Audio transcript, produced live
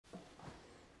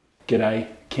G'day,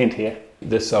 Kent here.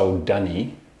 This old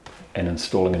dunny and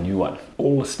installing a new one.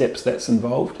 All the steps that's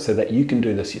involved so that you can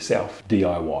do this yourself,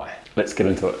 DIY. Let's get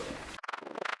into it.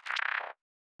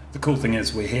 The cool thing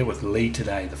is we're here with Lee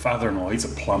today, the father-in-law. He's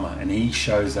a plumber and he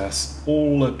shows us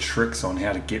all the tricks on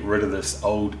how to get rid of this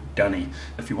old dunny.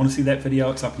 If you want to see that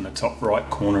video, it's up in the top right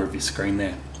corner of your screen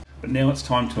there. But now it's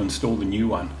time to install the new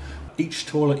one. Each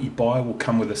toilet you buy will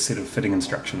come with a set of fitting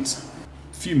instructions.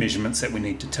 A few measurements that we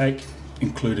need to take,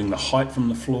 including the height from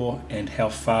the floor and how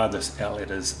far this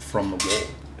outlet is from the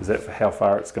wall. Is that for how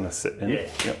far it's going to sit in? Yeah.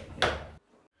 Yep.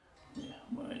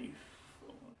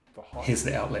 Here's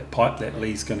the outlet pipe that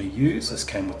Lee's going to use. This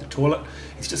came with the toilet.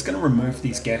 He's just going to remove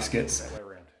these gaskets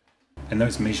and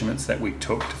those measurements that we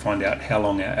took to find out how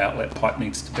long our outlet pipe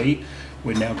needs to be.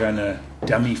 We're now going to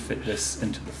dummy fit this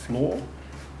into the floor.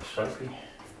 Soapy.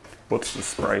 What's the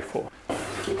spray for?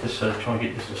 Just try and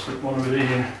get this to slip on over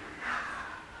there.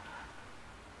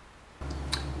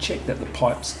 Check that the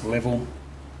pipe's level.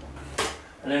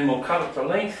 And then we'll cut it to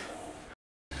length.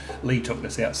 Lee took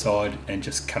this outside and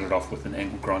just cut it off with an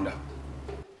angle grinder.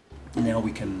 Now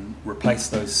we can replace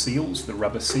those seals, the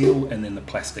rubber seal and then the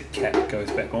plastic cap goes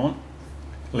back on.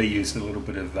 Lee used a little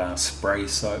bit of spray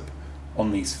soap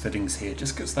on these fittings here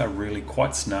just because they're really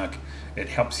quite snug. It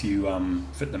helps you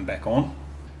fit them back on.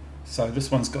 So this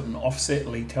one's got an offset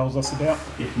Lee tells us about.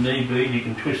 If need be, you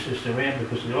can twist this around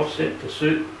because of the offset to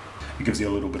suit. It gives you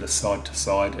a little bit of side to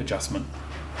side adjustment.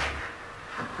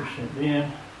 Push it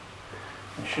down.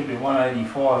 It should be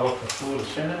 185 off the floor to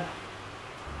centre.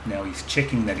 Now he's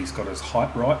checking that he's got his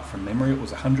height right. From memory it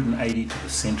was 180 to the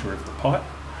centre of the pipe.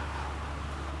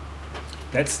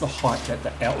 That's the height that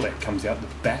the outlet comes out the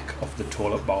back of the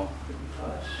toilet bowl.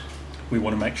 We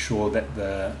want to make sure that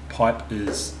the pipe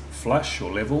is flush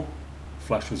or level.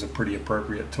 Flush was a pretty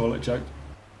appropriate toilet joke.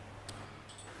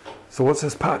 So what's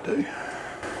this part do?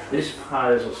 This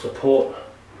part is a support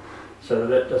so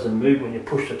that doesn't move when you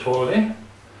push the toilet in.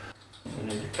 You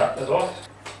need to cut that off.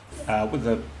 With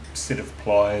a set of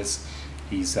pliers,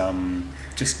 he's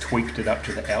just tweaked it up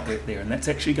to the outlet there, and that's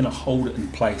actually going to hold it in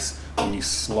place when you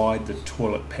slide the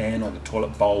toilet pan or the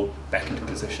toilet bowl back into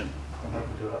position. I'm not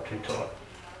going to do it up too tight.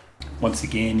 Once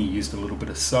again, he used a little bit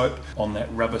of soap on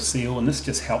that rubber seal, and this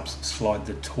just helps slide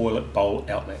the toilet bowl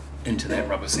outlet into that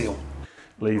rubber seal.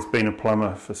 Lee's been a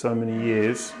plumber for so many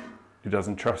years, he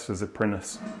doesn't trust his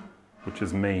apprentice, which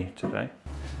is me today.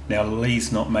 Now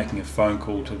Lee's not making a phone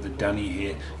call to the dunny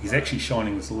here. He's actually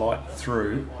shining his light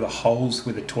through the holes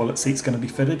where the toilet seat's going to be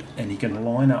fitted, and he can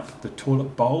line up the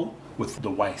toilet bowl with the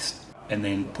waste and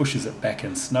then pushes it back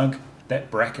in snug. That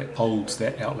bracket holds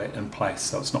that outlet in place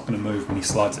so it's not going to move when he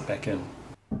slides it back in.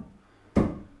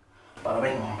 Bada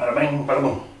bing, bada bing, bada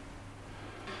boom.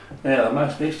 Now the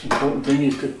most next important thing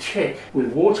is to check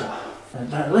with water and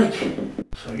don't leak.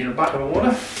 So get a bucket of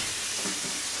water.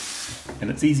 And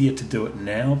it's easier to do it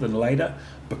now than later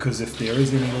because if there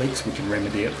is any leaks we can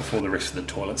remedy it before the rest of the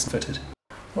toilet's fitted.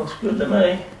 Looks good to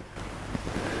me.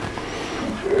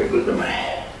 Looks very good to me.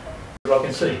 I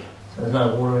can see. So there's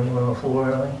no water anywhere on the floor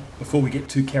or anything. Before we get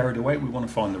too carried away, we want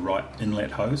to find the right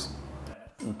inlet hose.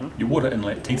 Your water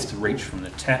inlet needs to reach from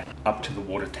the tap up to the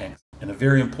water tank. And a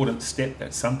very important step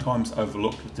that's sometimes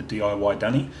overlooked with the DIY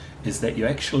dunny is that you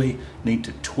actually need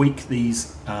to tweak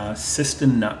these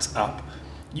cistern nuts up.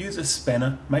 Use a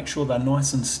spanner, make sure they're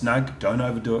nice and snug, don't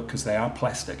overdo it because they are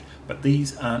plastic, but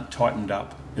these aren't tightened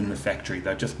up in the factory,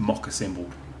 they're just mock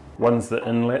assembled. One's the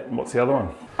inlet, and what's the other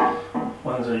one?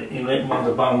 One's the inlet, one's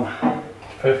the bung.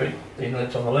 Perfect. The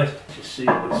inlet's on the left. Just see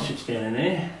what sits down in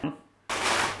there.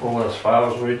 All those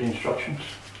fails, read the instructions.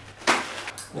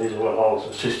 These are what holds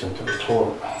the system to the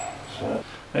toilet. So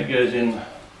that goes in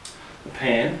the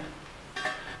pan.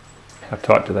 How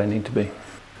tight do they need to be?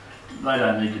 They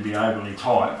don't need to be overly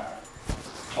tight.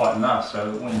 Tight enough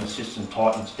so that when the system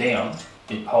tightens down,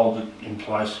 it holds it in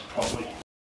place properly.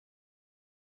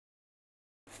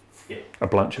 Yeah. A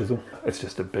blunt chisel. It's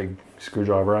just a big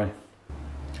screwdriver, eh?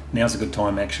 Now's a good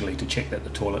time actually to check that the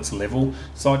toilet's level,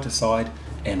 side to side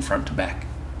and front to back.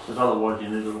 Because otherwise you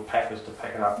need little packers to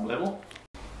pack it up level.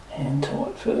 Hand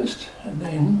tight first, and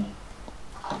then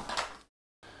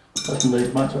doesn't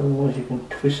need much, otherwise you can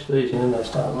twist these and then they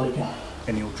start leaking.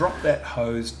 And you'll drop that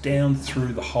hose down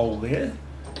through the hole there,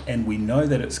 and we know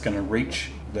that it's going to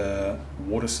reach the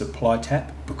water supply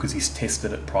tap because he's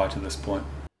tested it prior to this point.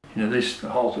 You know, this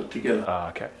holds it together. Ah,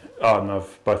 okay. Oh, and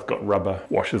they've both got rubber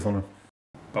washers on them.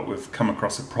 But we've come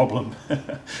across a problem.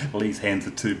 Lee's hands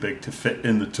are too big to fit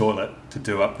in the toilet to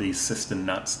do up these cistern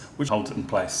nuts, which holds it in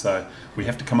place. So we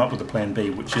have to come up with a plan B,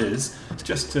 which is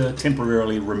just to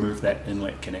temporarily remove that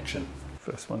inlet connection.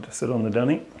 First one to sit on the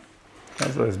dunny.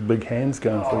 How's those big hands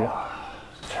going for you?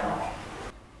 It's terrible.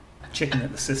 Checking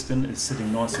that the cistern is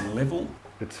sitting nice and level.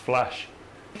 It's flush.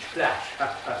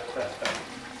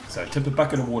 So tip a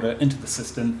bucket of water into the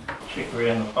cistern. Check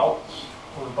around the bolts,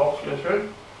 all the bolts go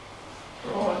through.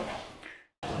 Right.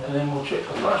 And then we'll check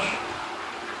the flush.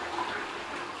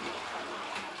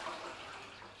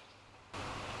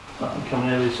 Nothing coming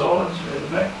out of these sides, out the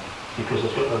back. Because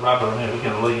it's got the rubber in there, we're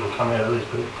going to leave it come out of these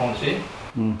big points here.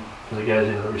 Because it goes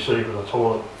into the receiver of the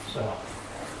toilet. So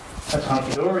that's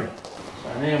hunky dory.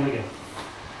 So now we can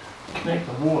connect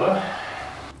the water.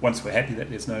 Once we're happy that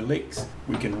there's no leaks,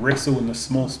 we can wrestle in the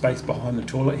small space behind the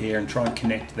toilet here and try and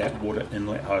connect that water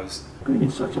inlet hose. Being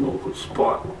in such an awkward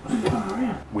spot.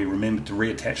 We remember to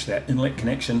reattach that inlet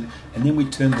connection, and then we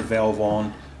turn the valve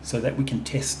on so that we can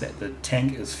test that the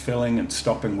tank is filling and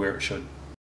stopping where it should.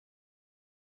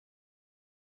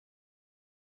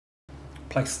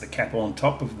 Place the cap on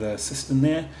top of the cistern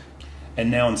there, and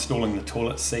now installing the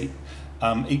toilet seat.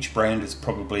 Each brand is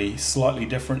probably slightly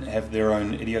different, have their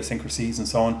own idiosyncrasies and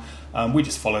so on. We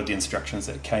just followed the instructions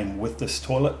that came with this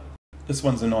toilet. This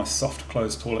one's a nice soft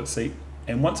closed toilet seat,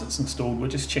 and once it's installed we're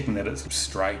just checking that it's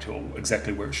straight or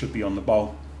exactly where it should be on the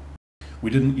bowl.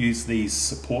 We didn't use these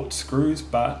support screws,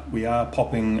 but we are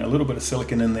popping a little bit of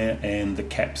silicone in there and the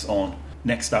cap's on.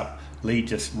 Next up, Lee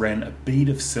just ran a bead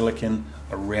of silicone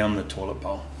around the toilet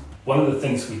bowl. One of the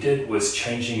things we did was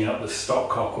changing out the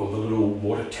stopcock, or the little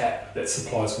water tap that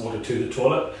supplies water to the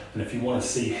toilet. And if you want to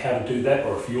see how to do that,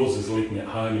 or if yours is leaking at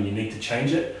home and you need to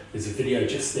change it, there's a video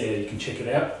just there, you can check it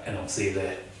out, and I'll see you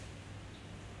there.